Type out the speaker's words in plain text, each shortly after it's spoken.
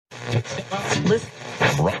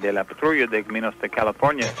De la patrulla de Caminos de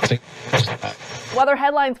California. Weather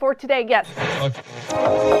headlines for today, yes.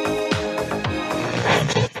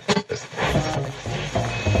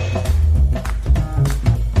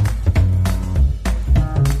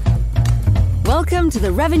 Welcome to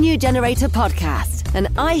the Revenue Generator Podcast, an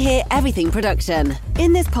I Hear Everything production.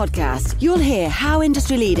 In this podcast, you'll hear how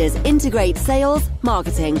industry leaders integrate sales,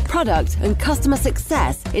 marketing, product, and customer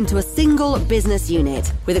success into a single business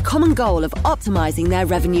unit with a common goal of optimizing their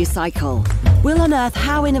revenue cycle. We'll unearth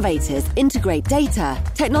how innovators integrate data,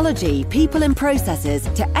 technology, people, and processes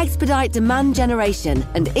to expedite demand generation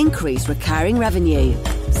and increase recurring revenue.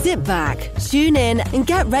 Sit back, tune in, and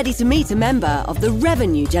get ready to meet a member of the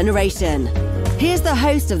revenue generation. Here's the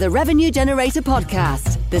host of the Revenue Generator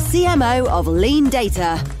Podcast, the CMO of Lean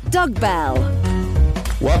Data, Doug Bell.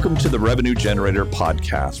 Welcome to the Revenue Generator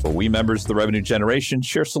Podcast, where we members of the Revenue Generation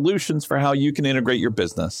share solutions for how you can integrate your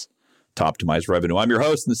business to optimize revenue. I'm your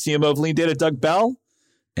host and the CMO of Lean Data, Doug Bell.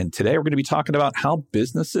 And today we're going to be talking about how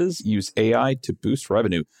businesses use AI to boost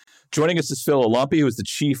revenue. Joining us is Phil Alampi, who is the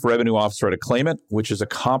Chief Revenue Officer at Aclaimant, which is a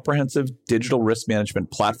comprehensive digital risk management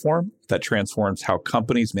platform that transforms how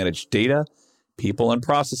companies manage data, people, and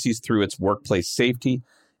processes through its workplace safety,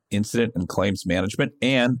 incident and claims management,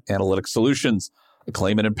 and analytic solutions.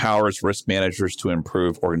 Aclaimant empowers risk managers to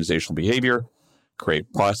improve organizational behavior,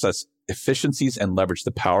 create process efficiencies, and leverage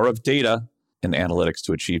the power of data and analytics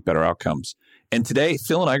to achieve better outcomes. And today,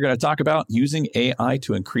 Phil and I are going to talk about using AI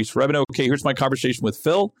to increase revenue. Okay, here's my conversation with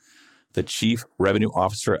Phil, the Chief Revenue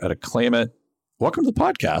Officer at Aclaimant. Welcome to the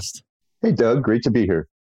podcast. Hey, Doug. Great to be here.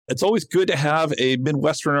 It's always good to have a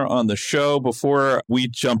Midwesterner on the show. Before we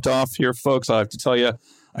jumped off here, folks, I have to tell you,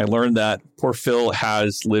 I learned that poor Phil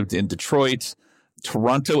has lived in Detroit,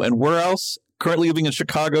 Toronto, and where else? Currently living in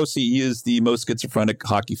Chicago, so he is the most schizophrenic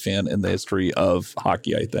hockey fan in the history of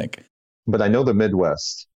hockey, I think. But I know the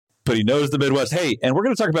Midwest. But he knows the Midwest. Hey, and we're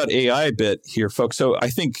going to talk about AI a bit here, folks. So I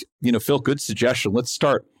think, Phil, good suggestion. Let's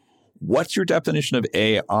start. What's your definition of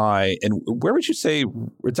AI, and where would you say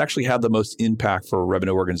it's actually had the most impact for a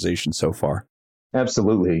revenue organization so far?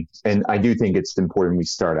 Absolutely. And I do think it's important we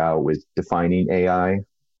start out with defining AI.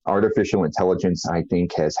 Artificial intelligence, I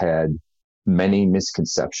think, has had many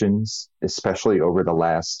misconceptions, especially over the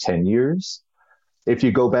last 10 years. If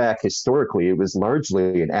you go back historically, it was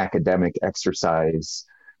largely an academic exercise,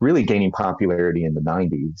 really gaining popularity in the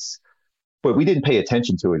 90s. But we didn't pay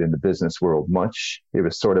attention to it in the business world much. It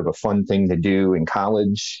was sort of a fun thing to do in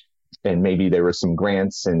college, and maybe there were some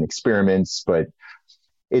grants and experiments, but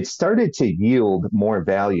it started to yield more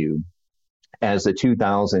value as the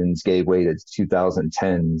 2000s gave way to the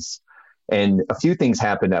 2010s. And a few things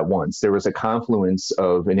happened at once. There was a confluence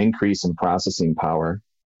of an increase in processing power,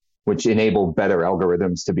 which enabled better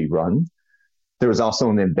algorithms to be run. There was also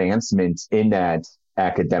an advancement in that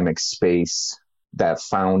academic space that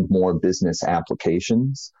found more business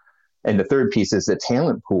applications. And the third piece is the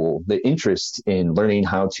talent pool. The interest in learning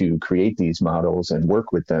how to create these models and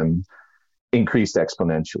work with them increased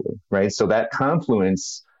exponentially, right? So that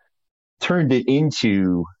confluence turned it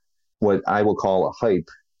into what I will call a hype,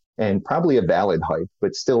 and probably a valid hype,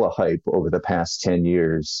 but still a hype over the past 10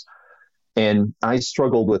 years. And I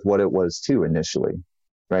struggled with what it was too initially,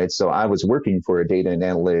 right? So I was working for a data and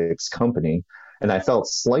analytics company, and I felt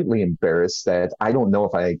slightly embarrassed that I don't know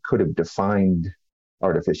if I could have defined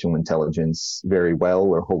artificial intelligence very well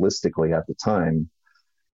or holistically at the time.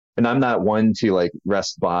 And I'm not one to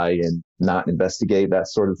rest by and not investigate that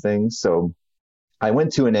sort of thing. So I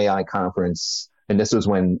went to an AI conference, and this was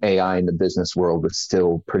when AI in the business world was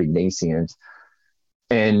still pretty nascent.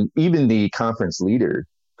 And even the conference leader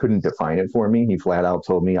couldn't define it for me. He flat out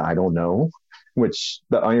told me, I don't know, which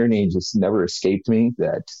the irony just never escaped me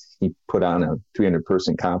that he put on a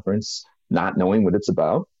 300-person conference not knowing what it's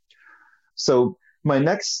about. So my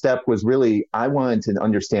next step was really, I wanted to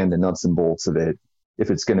understand the nuts and bolts of it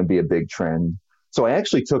if it's going to be a big trend. So I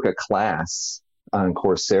actually took a class on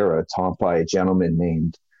Coursera taught by a gentleman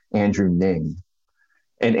named Andrew Ning.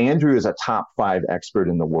 And Andrew is a top 5 expert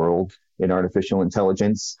in the world in artificial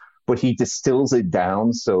intelligence, but he distills it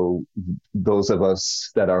down so those of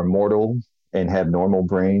us that are mortal and have normal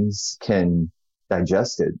brains can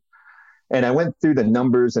digest it. And I went through the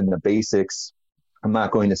numbers and the basics. I'm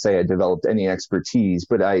not going to say I developed any expertise,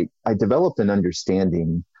 but I developed an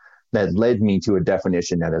understanding that led me to a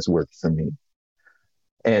definition that has worked for me.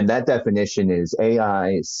 And that definition is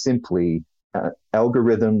AI is simply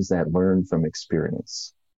algorithms that learn from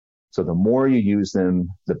experience. So the more you use them,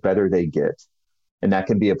 the better they get. And that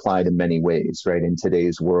can be applied in many ways, right? In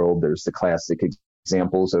today's world, there's the classic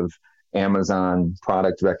examples of Amazon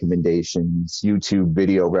product recommendations, YouTube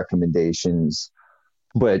video recommendations.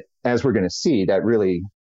 But as we're going to see, that really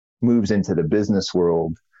moves into the business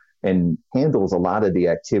world and handles a lot of the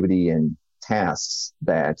activity and tasks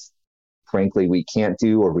that, frankly, we can't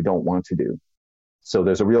do or we don't want to do. So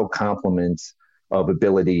there's a real complement of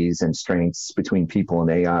abilities and strengths between people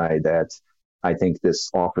and AI that I think this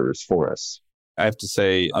offers for us. I have to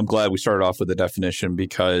say, I'm glad we started off with the definition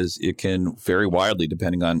because it can vary widely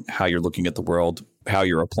depending on how you're looking at the world, how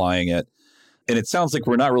you're applying it. And it sounds like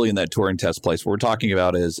we're not really in that Turing test place. What we're talking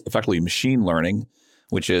about is effectively machine learning,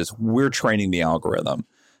 which is we're training the algorithm.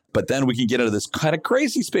 But then we can get into this kind of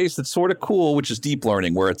crazy space that's sort of cool, which is deep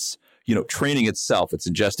learning, where it's, training itself. It's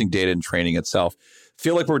ingesting data and training itself. I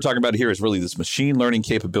feel like what we're talking about here is really this machine learning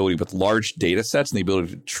capability with large data sets and the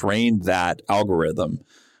ability to train that algorithm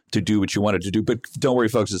to do what you want it to do. But don't worry,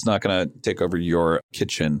 folks, it's not going to take over your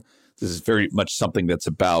kitchen. This is very much something that's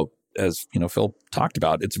about, as Phil talked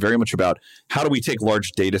about, it's very much about how do we take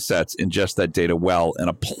large data sets, ingest that data well, and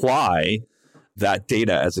apply that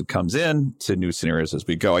data as it comes in to new scenarios as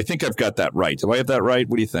we go. I think I've got that right. Do I have that right?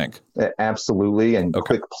 What do you think? Absolutely. And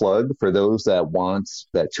okay. Quick plug for those that want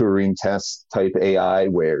that Turing test type AI,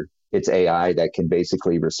 where it's AI that can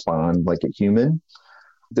basically respond like a human.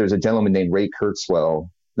 There's a gentleman named Ray Kurzweil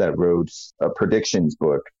that wrote a predictions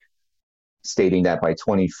book stating that by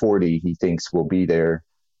 2040, he thinks we'll be there.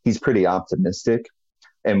 He's pretty optimistic.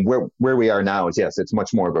 And where we are now is, yes, it's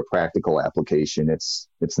much more of a practical application. It's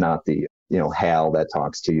not the, HAL that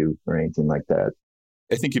talks to you or anything like that.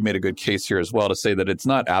 I think you made a good case here as well to say that it's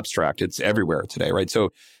not abstract. It's everywhere today, right?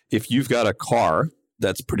 So if you've got a car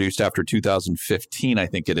that's produced after 2015, I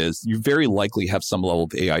think it is, you very likely have some level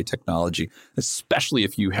of AI technology, especially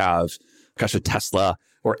if you have, a Tesla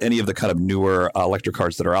or any of the kind of newer electric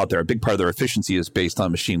cars that are out there. A big part of their efficiency is based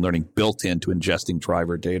on machine learning built into ingesting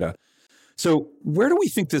driver data. So where do we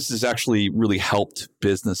think this has actually really helped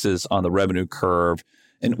businesses on the revenue curve?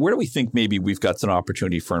 And where do we think maybe we've got some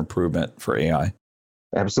opportunity for improvement for AI?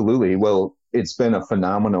 Absolutely. Well, it's been a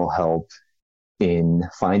phenomenal help in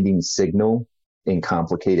finding signal in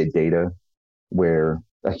complicated data where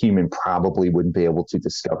a human probably wouldn't be able to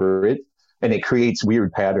discover it. And it creates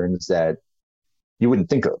weird patterns that you wouldn't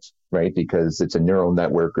think of, right? Because it's a neural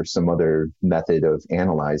network or some other method of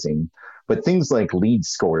analyzing. But things like lead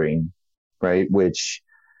scoring, right, which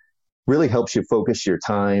really helps you focus your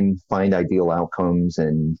time, find ideal outcomes,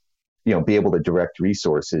 and be able to direct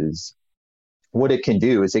resources. What it can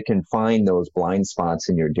do is it can find those blind spots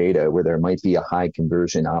in your data where there might be a high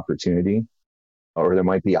conversion opportunity or there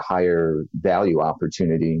might be a higher value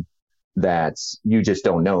opportunity that you just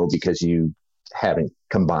don't know because you haven't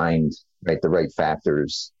combined the right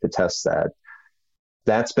factors to test that.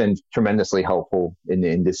 That's been tremendously helpful in the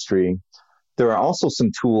industry. There are also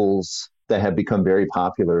some tools that have become very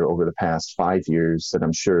popular over the past 5 years that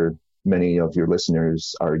I'm sure many of your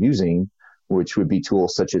listeners are using, which would be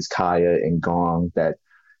tools such as Kaya and Gong that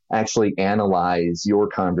actually analyze your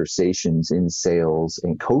conversations in sales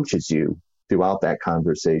and coaches you throughout that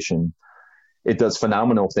conversation. It does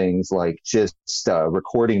phenomenal things like just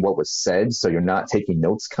recording what was said so you're not taking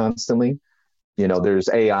notes constantly. There's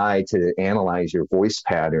AI to analyze your voice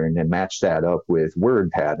pattern and match that up with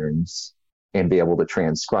word patterns and be able to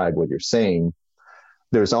transcribe what you're saying.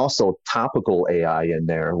 There's also topical AI in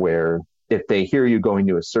there where if they hear you going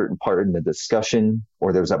to a certain part in the discussion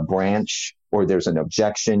or there's a branch or there's an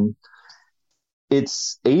objection,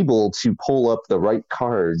 it's able to pull up the right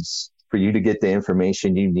cards for you to get the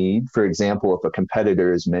information you need. For example, if a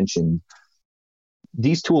competitor is mentioned,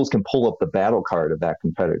 these tools can pull up the battle card of that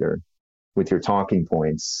competitor with your talking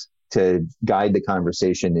points to guide the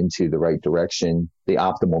conversation into the right direction, the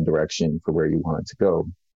optimal direction for where you want it to go.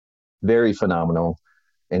 Very phenomenal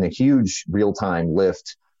and a huge real-time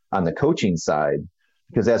lift on the coaching side,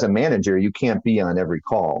 because as a manager, you can't be on every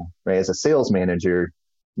call, right? As a sales manager,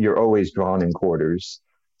 you're always drawn in quarters.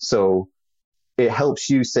 So it helps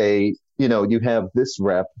you say, you have this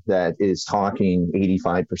rep that is talking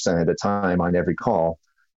 85% of the time on every call.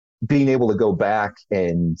 Being able to go back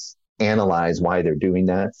and analyze why they're doing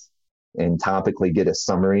that and topically get a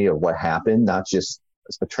summary of what happened, not just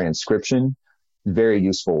a transcription, very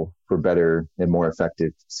useful for better and more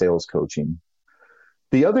effective sales coaching.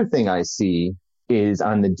 The other thing I see is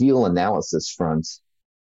on the deal analysis front.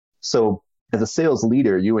 So as a sales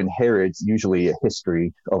leader, you inherit usually a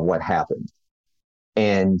history of what happened.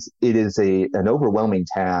 And it is an overwhelming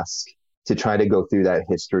task to try to go through that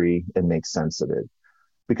history and make sense of it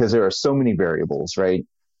because there are so many variables, right?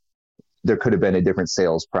 There could have been a different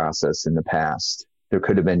sales process in the past. There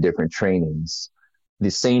could have been different trainings.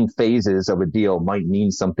 the same phases of a deal might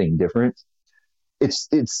mean something different.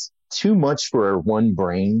 It's too much for one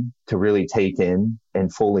brain to really take in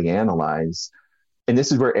and fully analyze. And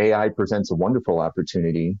this is where AI presents a wonderful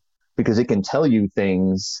opportunity, because it can tell you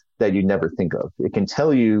things that you never think of. It can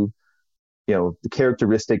tell you, the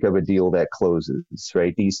characteristic of a deal that closes,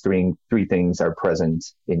 right? These three things are present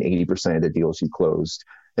in 80% of the deals you closed.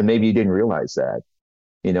 And maybe you didn't realize that.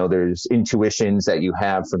 There's intuitions that you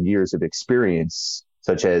have from years of experience,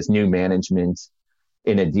 such as new management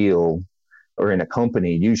in a deal or in a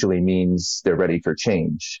company usually means they're ready for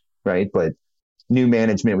change, right? But new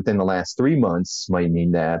management within the last 3 months might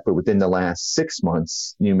mean that, but within the last 6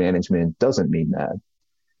 months, new management doesn't mean that.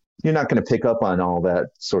 You're not going to pick up on all that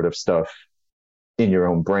sort of stuff in your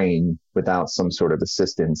own brain without some sort of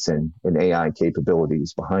assistance and AI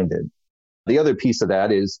capabilities behind it. The other piece of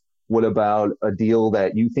that is, what about a deal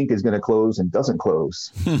that you think is going to close and doesn't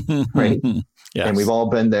close, right? Yes. And we've all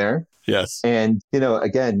been there. Yes. And,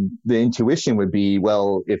 again, the intuition would be,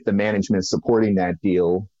 well, if the management supporting that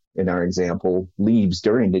deal, in our example, leaves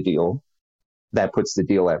during the deal, that puts the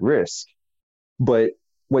deal at risk. But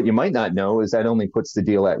what you might not know is that only puts the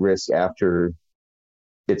deal at risk after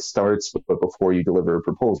it starts, but before you deliver a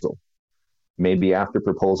proposal. Maybe after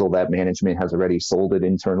proposal, that management has already sold it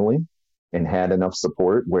internally and had enough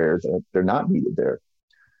support where they're not needed there.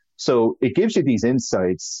 So it gives you these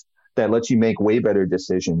insights that lets you make way better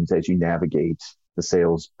decisions as you navigate the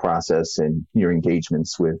sales process and your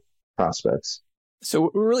engagements with prospects. So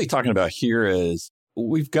what we're really talking about here is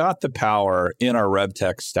we've got the power in our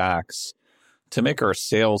RevTech stacks to make our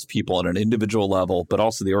salespeople at an individual level, but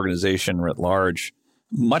also the organization writ large,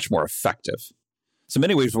 much more effective. So in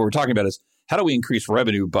many ways, what we're talking about is, how do we increase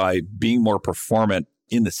revenue by being more performant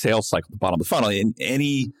in the sales cycle at the bottom of the funnel? And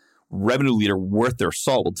any revenue leader worth their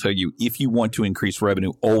salt will tell you, if you want to increase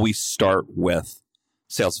revenue, always start with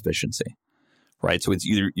sales efficiency, right? So it's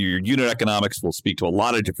either your unit economics will speak to a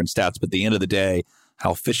lot of different stats, but at the end of the day,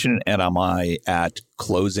 how efficient am I at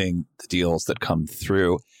closing the deals that come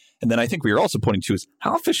through? And then I think what you're also pointing to is,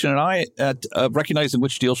 how efficient am I at recognizing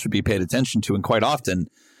which deals should be paid attention to? And quite often,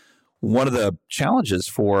 one of the challenges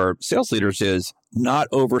for sales leaders is not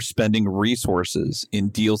overspending resources in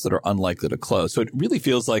deals that are unlikely to close. So it really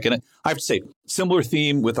feels like, and I have to say, similar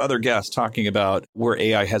theme with other guests talking about where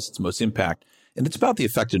AI has its most impact. And it's about the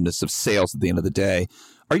effectiveness of sales at the end of the day.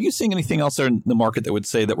 Are you seeing anything else in the market that would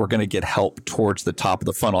say that we're going to get help towards the top of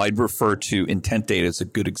the funnel? I'd refer to intent data as a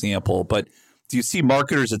good example, but do you see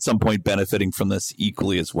marketers at some point benefiting from this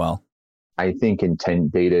equally as well? I think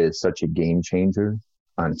intent data is such a game changer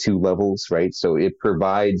on two levels, right? So it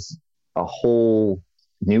provides a whole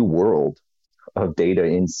new world of data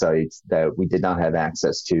insights that we did not have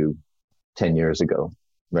access to 10 years ago,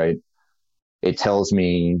 right? It tells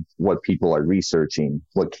me what people are researching,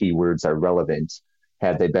 what keywords are relevant.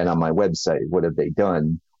 Have they been on my website? What have they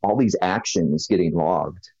done? All these actions getting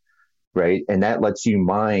logged, right? And that lets you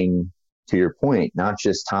mine, to your point, not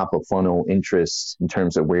just top of funnel interest in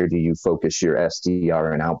terms of where do you focus your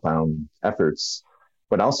SDR and outbound efforts,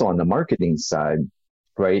 but also on the marketing side,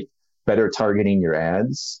 right? Better targeting your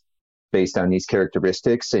ads based on these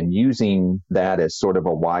characteristics and using that as sort of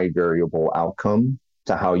a wide variable outcome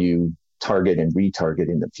to how you target and retarget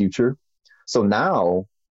in the future. So now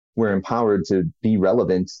we're empowered to be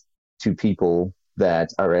relevant to people that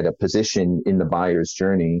are at a position in the buyer's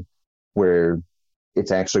journey where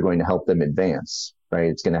it's actually going to help them advance, right?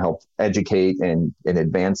 It's going to help educate and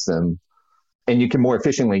advance them. And you can more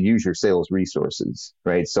efficiently use your sales resources,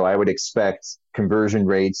 right? So I would expect conversion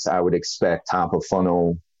rates, I would expect top of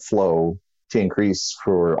funnel flow to increase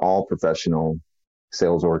for all professional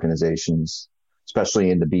sales organizations,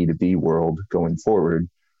 especially in the B2B world going forward.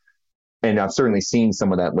 And I've certainly seen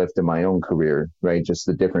some of that lift in my own career, right? Just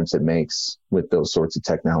the difference it makes with those sorts of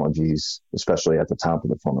technologies, especially at the top of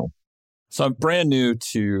the funnel. So I'm brand new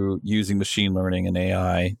to using machine learning and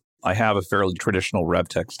AI. I have a fairly traditional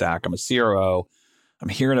RevTech stack. I'm a CRO. I'm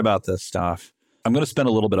hearing about this stuff. I'm going to spend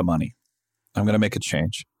a little bit of money. I'm going to make a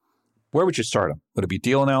change. Where would you start them? Would it be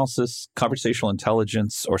deal analysis, conversational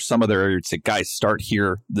intelligence, or some other area? You'd say, guys, start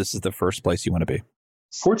here. This is the first place you want to be.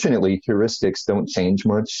 Fortunately, heuristics don't change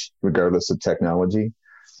much regardless of technology.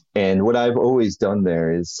 And what I've always done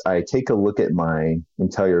there is I take a look at my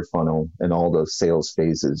entire funnel and all those sales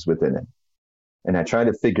phases within it. And I try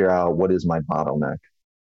to figure out what is my bottleneck,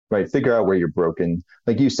 right? Figure out where you're broken.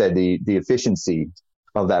 Like you said, the efficiency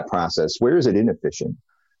of that process, where is it inefficient,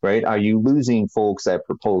 right? Are you losing folks at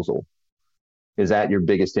proposal? Is that your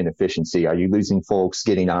biggest inefficiency? Are you losing folks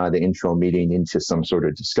getting out of the intro meeting into some sort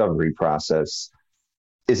of discovery process?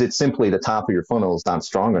 Is it simply the top of your funnel is not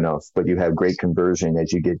strong enough, but you have great conversion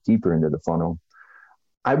as you get deeper into the funnel?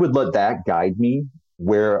 I would let that guide me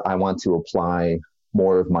where I want to apply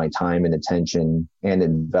more of my time and attention and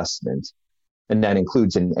investment. And that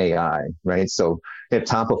includes in AI, right? So if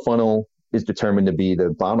top of funnel is determined to be the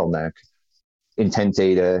bottleneck, intent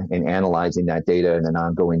data and analyzing that data on an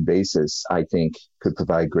ongoing basis, I think could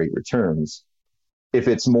provide great returns. If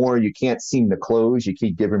it's more, you can't seem to close, you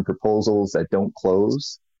keep giving proposals that don't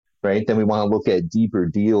close, right? Then we want to look at deeper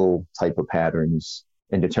deal type of patterns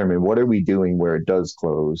and determine what are we doing where it does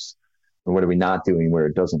close and what are we not doing where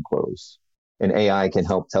it doesn't close. And AI can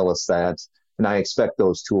help tell us that. And I expect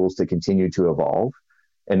those tools to continue to evolve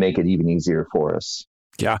and make it even easier for us.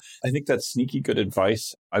 Yeah, I think that's sneaky good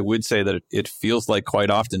advice. I would say that it feels like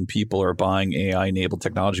quite often people are buying AI-enabled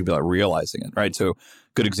technology without realizing it, right? So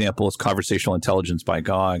good example is conversational intelligence by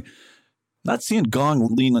Gong. Not seeing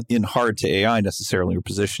Gong lean in hard to AI necessarily or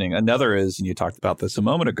positioning. Another is, and you talked about this a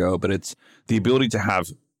moment ago, but it's the ability to have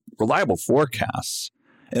reliable forecasts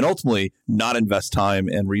and ultimately not invest time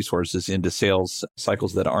and resources into sales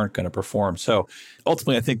cycles that aren't going to perform. So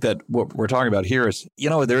ultimately, I think that what we're talking about here is,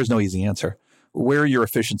 there is no easy answer. Where are your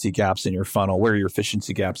efficiency gaps in your funnel? Where are your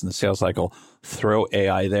efficiency gaps in the sales cycle? Throw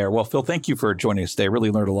AI there. Well, Phil, thank you for joining us today. Really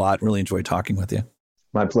learned a lot. Really enjoyed talking with you.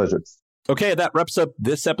 My pleasure. Okay, that wraps up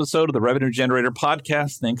this episode of the Revenue Generator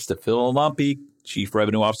Podcast. Thanks to Phil Alampi, Chief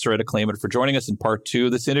Revenue Officer at Aclaimant, for joining us in part 2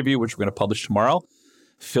 of this interview, which we're going to publish tomorrow.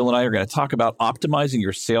 Phil and I are going to talk about optimizing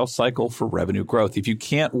your sales cycle for revenue growth. If you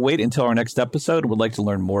can't wait until our next episode and would like to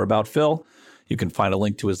learn more about Phil, you can find a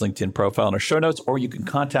link to his LinkedIn profile in our show notes, or you can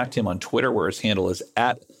contact him on Twitter, where his handle is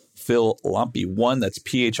 @PhilLampy1. That's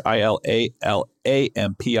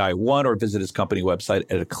PhilLampy1, or visit his company website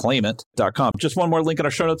at Aclaimant.com. Just one more link in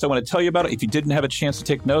our show notes I want to tell you about. If you didn't have a chance to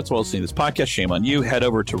take notes while listening to this podcast, shame on you. Head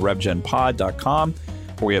over to RevGenPod.com,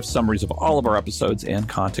 where we have summaries of all of our episodes and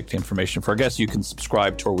contact information for our guests. You can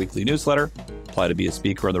subscribe to our weekly newsletter, apply to be a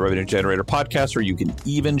speaker on the Revenue Generator Podcast, or you can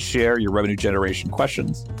even share your revenue generation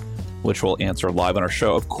questions, which we'll answer live on our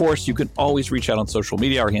show. Of course, you can always reach out on social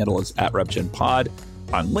media. Our handle is @RevGenPod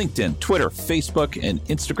on LinkedIn, Twitter, Facebook, and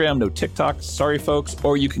Instagram. No TikTok. Sorry, folks.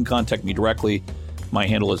 Or you can contact me directly. My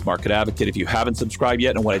handle is Market Advocate. If you haven't subscribed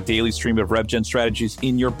yet and want a daily stream of RevGen strategies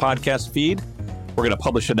in your podcast feed, we're going to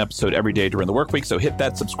publish an episode every day during the work week. So hit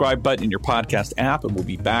that subscribe button in your podcast app, and we'll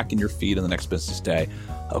be back in your feed in the next business day.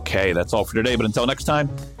 Okay, that's all for today. But until next time,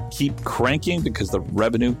 keep cranking, because the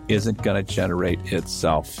revenue isn't going to generate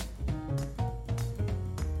itself.